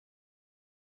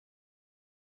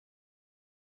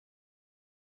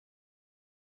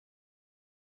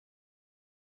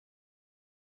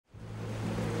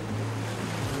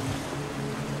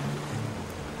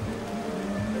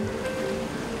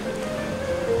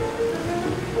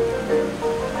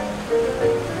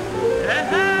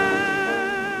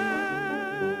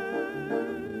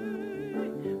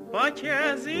خاک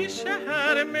از این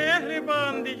شهر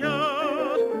مهربان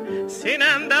دیار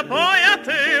sinemde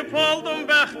boyatıp oldum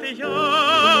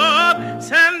bahtiyar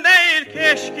sen değil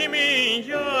keşkimin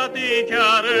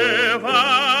yadigarı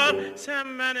var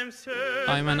sen benim söz.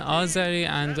 I'm an Azeri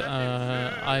and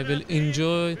I will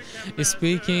enjoy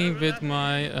speaking with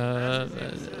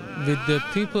with the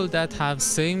people that have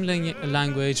same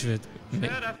language with me.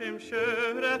 Şerefim,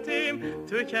 şöhretim,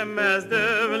 tükenmez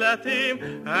devletim,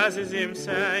 azizim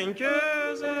sen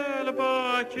güzel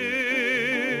Bakü.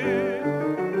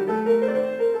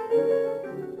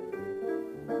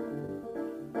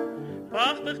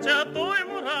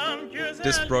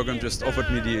 This program just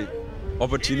offered me the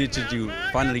opportunity to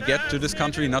finally get to this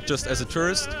country, not just as a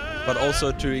tourist, but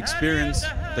also to experience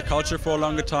the culture for a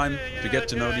longer time, to get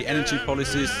to know the energy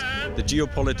policies, the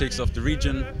geopolitics of the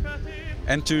region,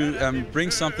 and to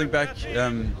bring something back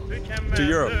to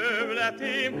Europe. When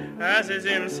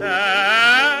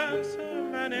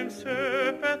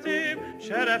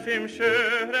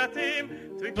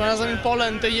I was in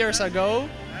Poland 2 years ago,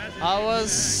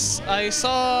 I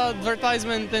saw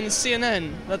advertisement in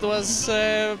CNN that was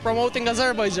promoting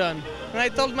Azerbaijan, and I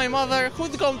told my mother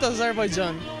who'd come to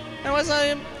Azerbaijan. And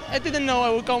I didn't know I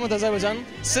would come to Azerbaijan.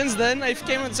 Since then, I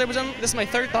came to Azerbaijan. This is my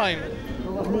third time.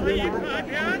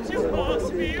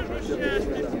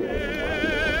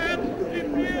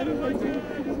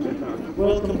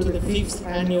 Welcome to the 5th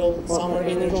annual Summer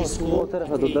Energy School at the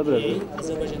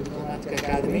Azerbaijan Diplomatic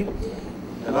Academy.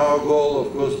 And our goal,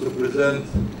 of course, to present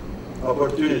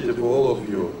opportunity for all of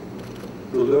you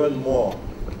to learn more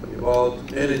about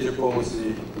energy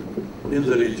policy in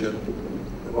the region,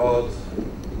 about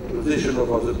the position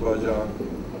of Azerbaijan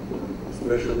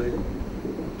especially,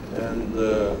 and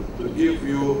to give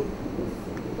you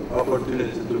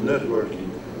opportunity to networking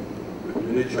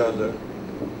with each other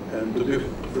and to be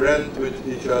friends with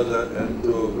each other and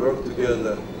to work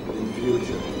together in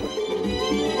future.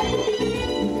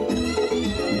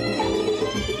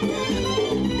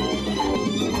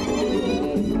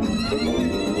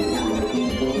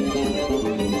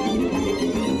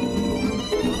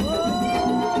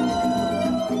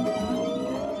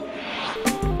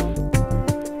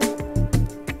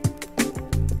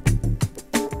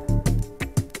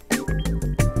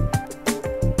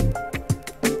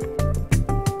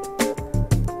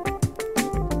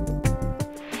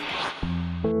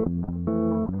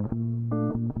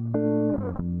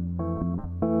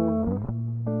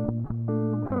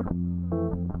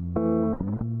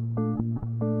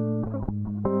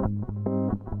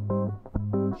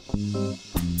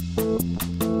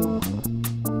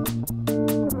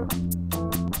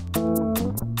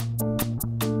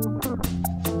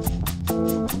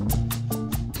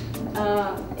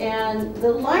 And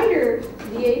the lighter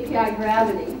the API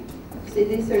gravity, see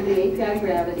these are the API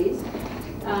gravities,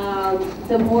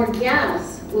 the more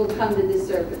gas will come to the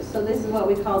surface. So this is what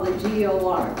we call the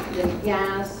GOR, the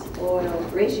gas-oil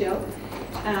ratio.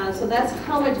 So that's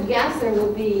how much gas there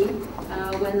will be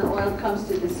when the oil comes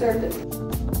to the surface.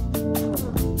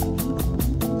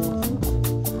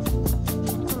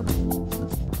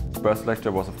 First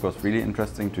lecture was, of course, really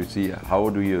interesting to see how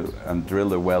do you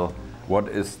drill a well. What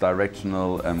is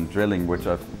directional drilling, which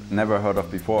I've never heard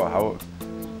of before?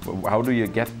 How do you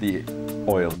get the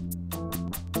oil?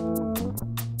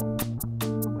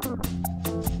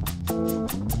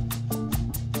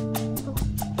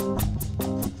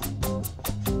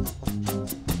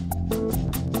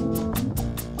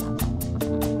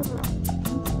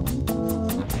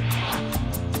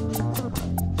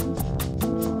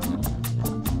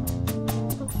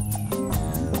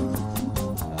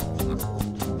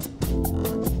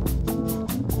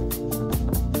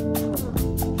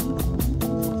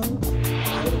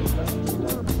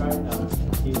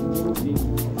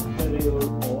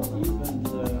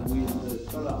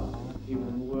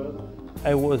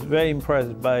 I was very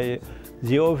impressed by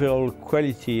the overall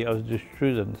quality of the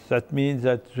students. That means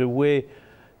that the way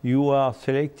you are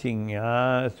selecting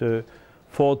the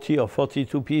 40 or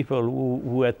 42 people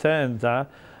who attend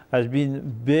has been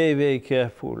very, very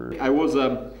careful. I was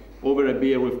over a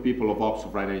beer with people of Baku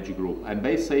Summer Energy Group, and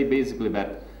they say basically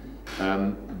that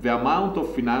the amount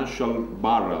of financial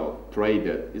barrel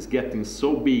traded is getting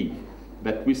so big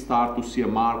that we start to see a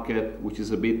market which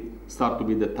is start to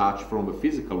be detached from the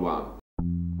physical one.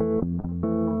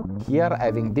 Here,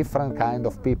 having different kind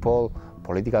of people,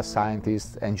 political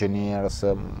scientists, engineers,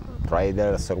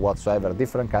 traders, or whatsoever,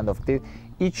 different kind of things,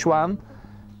 each one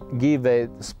give a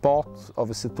spot of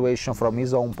a situation from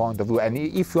his own point of view. And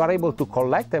if you are able to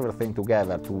collect everything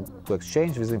together, to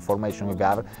exchange this information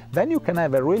together, then you can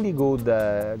have a really good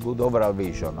overall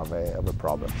vision of a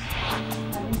problem. I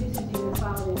think this is your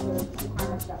father's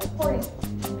reporting.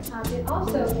 It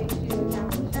also makes you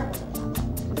accountable to shareholders.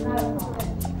 It's not a small thing.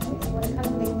 When it comes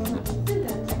to making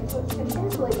decisions, so it's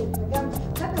potentially the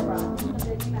government second run of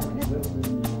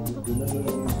the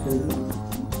human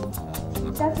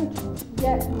It doesn't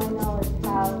yet, to my knowledge,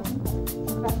 have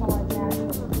professional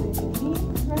international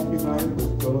needs, right?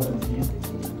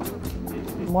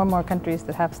 More and more countries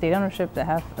that have state ownership, that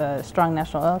have strong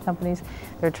national oil companies,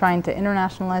 they're trying to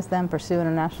internationalize them, pursue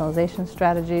internationalization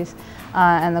strategies,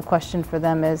 and the question for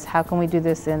them is how can we do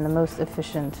this in the most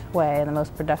efficient way, in the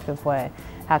most productive way?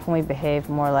 How can we behave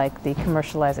more like the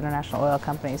commercialized international oil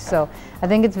companies? So I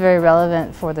think it's very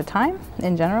relevant for the time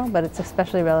in general, but it's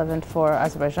especially relevant for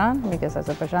Azerbaijan because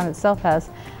Azerbaijan itself has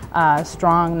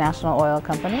strong national oil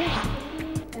companies.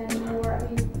 And more, I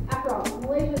mean, after all,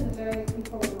 Malaysia is a very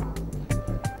controlled democracy.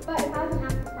 But it has an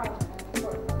active parliament, and of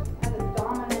course, has a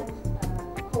dominant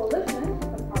coalition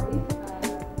of parties.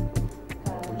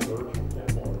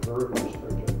 Very much to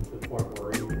the point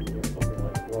where you can get something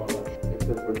like raw election.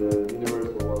 Except for the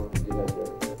universal one,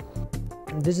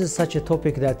 This is such a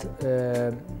topic that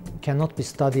cannot be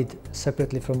studied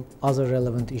separately from other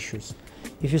relevant issues.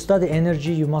 If you study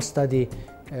energy, you must study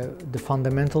the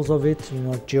fundamentals of it,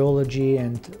 geology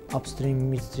and upstream,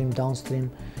 midstream,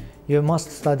 downstream. You must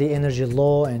study energy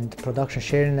law and production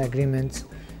sharing agreements.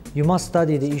 You must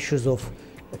study the issues of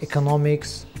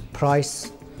economics,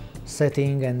 price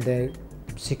setting and the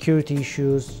security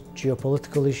issues,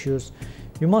 geopolitical issues.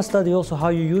 You must study also how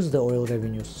you use the oil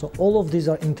revenues. So all of these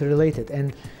are interrelated,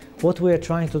 and what we are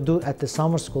trying to do at the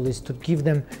summer school is to give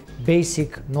them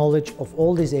basic knowledge of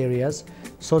all these areas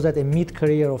so that a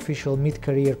mid-career official,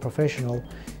 mid-career professional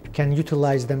can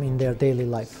utilize them in their daily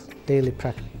life, daily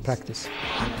practice.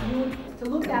 To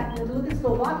look at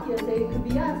Slovakia and say it could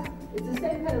be us, it's the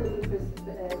same kind of ludicrous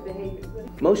behavior.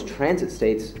 Most transit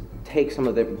states take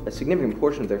a significant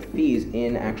portion of their fees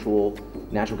in actual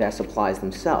natural gas supplies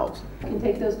themselves. You can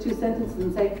take those two sentences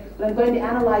and say, but I'm going to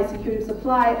analyze security of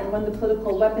supply and when the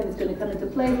political weapon is going to come into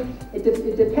play. It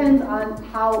depends on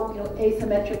how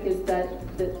asymmetric is the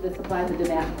supply and the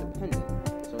demand.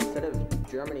 So instead of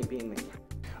Germany being the...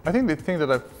 I think the thing that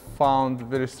I found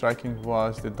very striking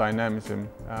was the dynamism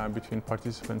between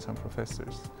participants and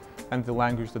professors, and the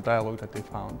language, the dialogue that they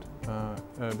found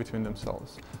between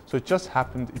themselves. So it just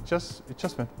happened, it just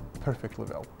went perfectly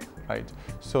well, right?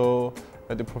 So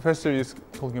the professor is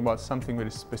talking about something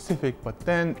very specific, but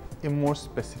then a more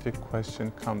specific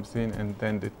question comes in, and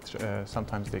then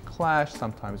sometimes they clash,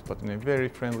 sometimes but in a very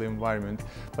friendly environment,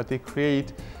 but they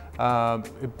create a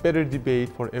better debate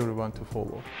for everyone to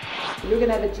follow. You're going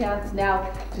to have a chance now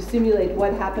to simulate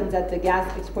what happens at the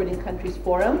Gas Exporting Countries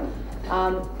Forum.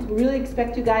 We really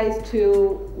expect you guys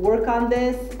to work on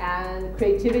this and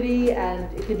creativity, and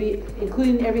it could be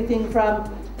including everything from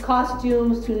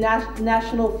costumes to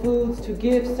national foods to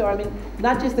gifts, or I mean,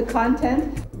 not just the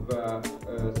content.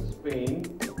 Spain,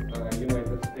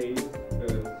 United States,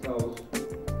 South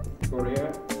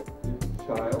Korea,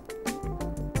 child.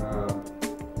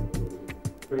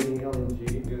 Trading LNG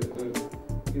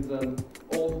is an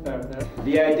old partner.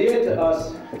 The idea to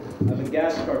us of a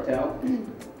gas cartel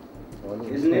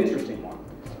is an interesting one.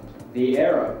 The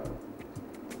era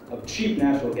of cheap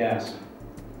natural gas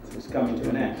is coming to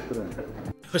an end.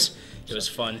 It was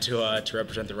fun to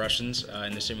represent the Russians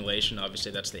in the simulation.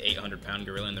 Obviously, that's the 800-pound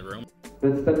gorilla in the room.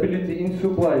 The stability in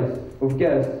supplies of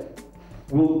gas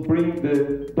will bring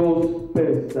those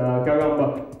P's,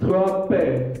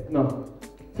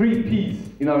 3 P's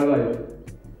in our life.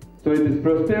 So it is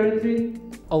prosperity.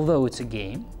 Although it's a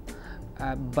game,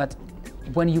 but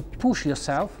when you push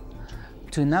yourself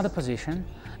to another position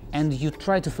and you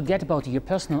try to forget about your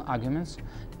personal arguments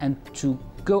and to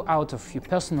go out of your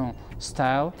personal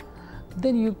style,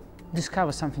 then you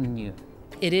discover something new.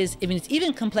 It is, I mean, it's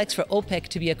even complex for OPEC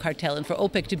to be a cartel and for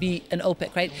OPEC to be an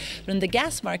OPEC, right? But in the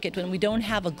gas market, when we don't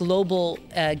have a global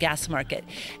gas market,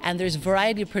 and there's a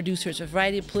variety of producers, a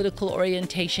variety of political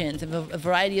orientations, a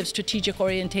variety of strategic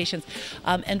orientations,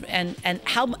 and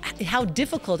how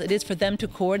difficult it is for them to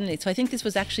coordinate. So I think this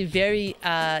was actually very,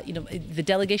 the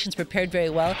delegations prepared very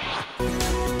well.